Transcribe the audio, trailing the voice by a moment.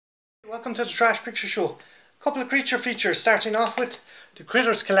Welcome to the Trash Picture Show. A couple of creature features, starting off with the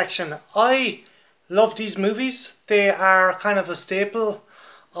Critters collection. I love these movies. They are kind of a staple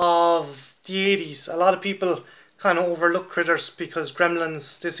of the 80s. A lot of people kind of overlook Critters because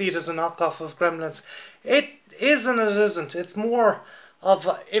Gremlins, they see it as a knockoff of Gremlins. It is and it isn't. It's more of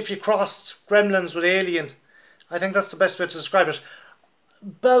if you crossed Gremlins with Alien. I think that's the best way to describe it.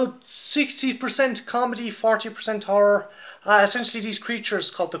 About 60% comedy, 40% horror. Essentially, these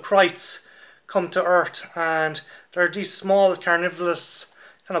creatures called the Krites come to Earth, and they're these small carnivorous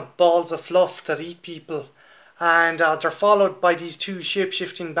kind of balls of fluff that eat people, and they're followed by these two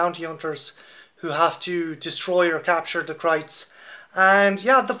shape-shifting bounty hunters who have to destroy or capture the Krites. And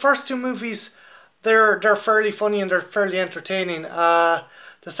yeah, the first two movies, they're fairly funny and they're fairly entertaining. The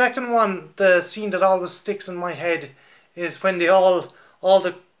second one, the scene that always sticks in my head is when all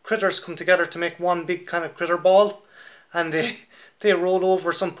the critters come together to make one big kind of critter ball, and they roll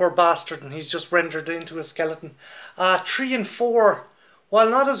over some poor bastard and he's just rendered into a skeleton. 3 and 4, while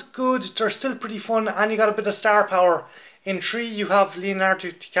not as good, they're still pretty fun, and you got a bit of star power. In 3 you have Leonardo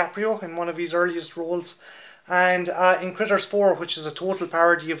DiCaprio in one of his earliest roles, and in Critters 4, which is a total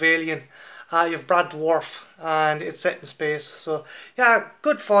parody of Alien, you have Brad Dwarf, and it's set in space. So yeah,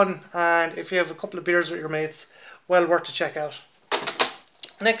 good fun, and if you have a couple of beers with your mates, well worth to check out.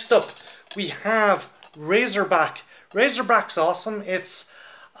 Next up, we have Razorback. Razorback's awesome. It's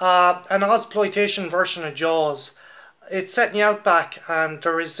an Ozploitation version of Jaws. It's set in the outback, and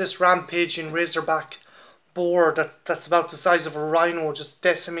there is this rampaging Razorback boar that's about the size of a rhino, just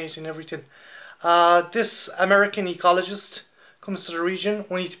decimating everything. This American ecologist comes to the region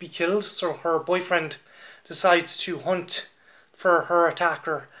only to be killed, so her boyfriend decides to hunt for her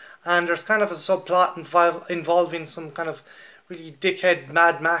attacker. And there's kind of a subplot involving some kind of really dickhead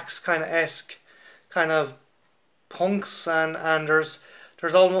Mad Max kind of esque kind of punks, and there's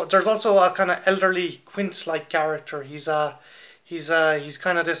also a kind of elderly Quint like character. He's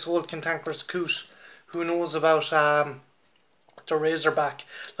kind of this old cantankerous coot who knows about the Razorback.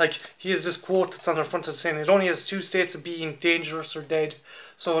 Like, he has this quote that's on the front of the thing: it only has 2 states of being, dangerous or dead.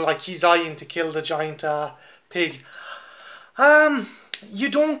 So like, he's eyeing to kill the giant pig. You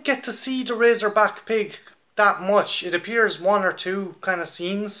don't get to see the Razorback pig that much. It appears 1 or 2 kind of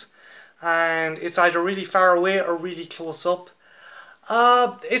scenes, and it's either really far away or really close up.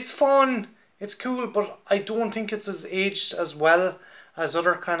 It's fun, it's cool, but I don't think it's as aged as well as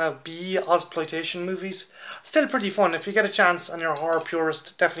other kind of B Ozploitation movies. Still pretty fun. If you get a chance and you're a horror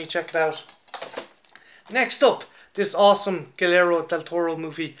purist, definitely check it out. Next up, this awesome Guillermo del Toro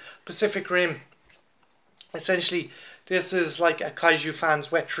movie, Pacific Rim. Essentially, this is like a kaiju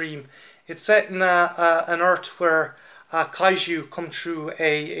fan's wet dream. It's set in an Earth where kaiju come through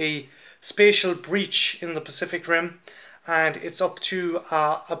a spatial breach in the Pacific Rim, and it's up to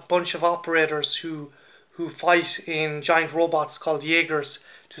a bunch of operators who fight in giant robots called Jaegers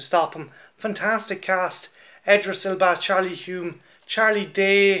to stop them. Fantastic cast: Idris Elba, Charlie Hume, Charlie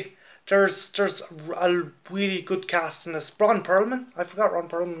Day. There's a really good cast in this. Ron Perlman, I forgot Ron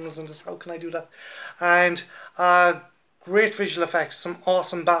Perlman was in this. How can I do that? And great visual effects, some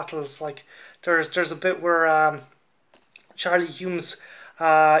awesome battles. Like, there's a bit where Charlie Hume's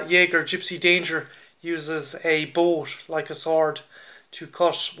Jaeger, Gypsy Danger, uses a boat like a sword to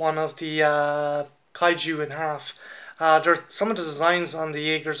cut one of the kaiju in half. Some of the designs on the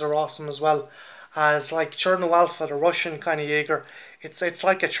Jaegers are awesome as well. As like Cherno Alpha, the Russian kind of Jaeger, it's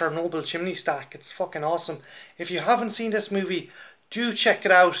like a Chernobyl chimney stack. It's fucking awesome. If you haven't seen this movie, do check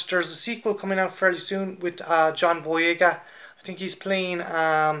it out. There's a sequel coming out fairly soon with John Boyega. I think he's playing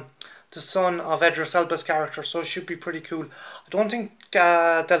the son of Idris Elba's character, so it should be pretty cool. I don't think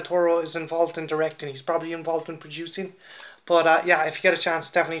Del Toro is involved in directing. He's probably involved in producing. But yeah, if you get a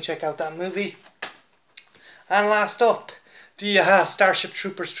chance, definitely check out that movie. And last up, the Starship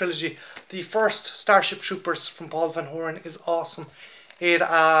Troopers trilogy. The first Starship Troopers from Paul Van Horen is awesome.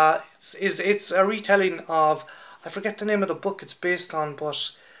 It's a retelling of, I forget the name of the book it's based on,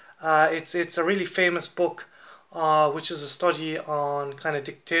 but it's a really famous book, which is a study on kind of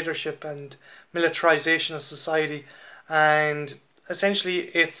dictatorship and militarization of society. And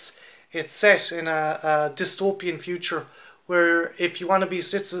essentially it's set in a dystopian future where if you want to be a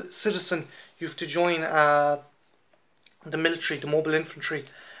citizen, you have to join the military, the mobile infantry.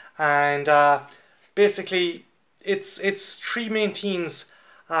 And basically it's 3 main teams: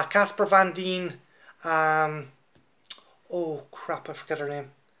 Casper Van Dien, oh crap, I forget her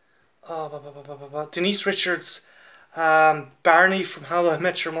name. Denise Richards, Barney from How I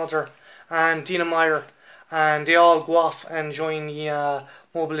Met Your Mother, and Dina Meyer, and they all go off and join the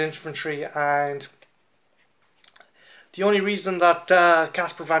mobile infantry. And The only reason that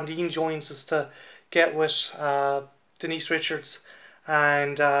Casper Van Dien joins is to get with Denise Richards,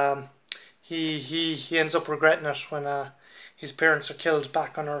 and he ends up regretting it when his parents are killed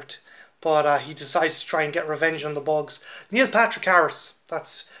back on Earth. But he decides to try and get revenge on the bugs. Neil Patrick Harris,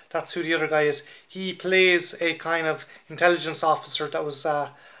 that's who the other guy is. He plays a kind of intelligence officer that was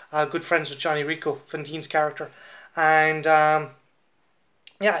good friends with Johnny Rico, Van Dien's character, and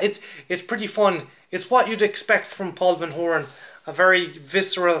yeah, it's pretty fun. It's what you'd expect from Paul Verhoeven, a very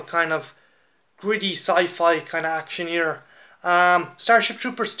visceral kind of gritty sci-fi kind of actioneer. Starship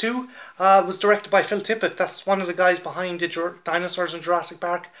Troopers 2 was directed by Phil Tippett. That's one of the guys behind the dinosaurs in Jurassic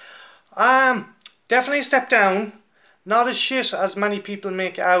Park. Definitely a step down. Not as shit as many people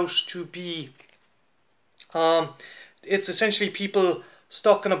make out to be. It's essentially people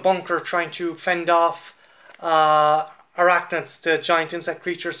stuck in a bunker trying to fend off arachnids, the giant insect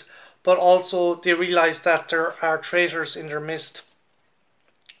creatures, but also they realize that there are traitors in their midst.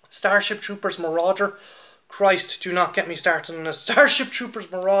 Starship Troopers Marauder. Christ, do not get me started on this. Starship Troopers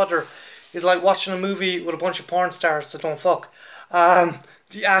Marauder is like watching a movie with a bunch of porn stars that don't fuck.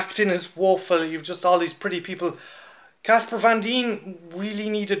 The acting is woeful. You've just all these pretty people. Casper Van Dien really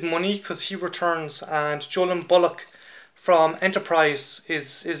needed money because he returns, and Jolene Bullock from Enterprise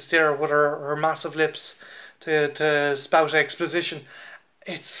is there with her massive lips to spout exposition.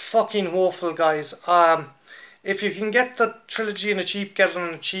 It's fucking woeful, guys. If you can get the trilogy in a cheap, get it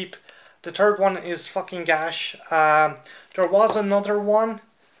on a cheap. The third one is fucking gash. There was another one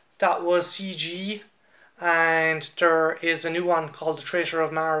that was CG, and there is a new one called The Traitor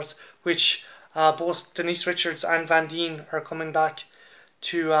of Mars, which both Denise Richards and Van Dien are coming back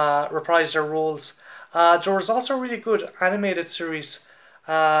to reprise their roles. There was also a really good animated series,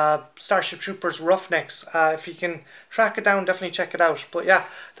 Starship Troopers Roughnecks. If you can track it down, definitely check it out. But yeah,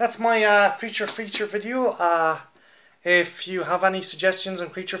 that's my creature feature video. If you have any suggestions on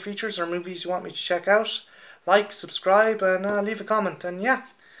creature features or movies you want me to check out, like, subscribe, and leave a comment. And yeah,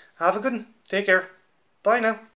 have a good one. Take care. Bye now.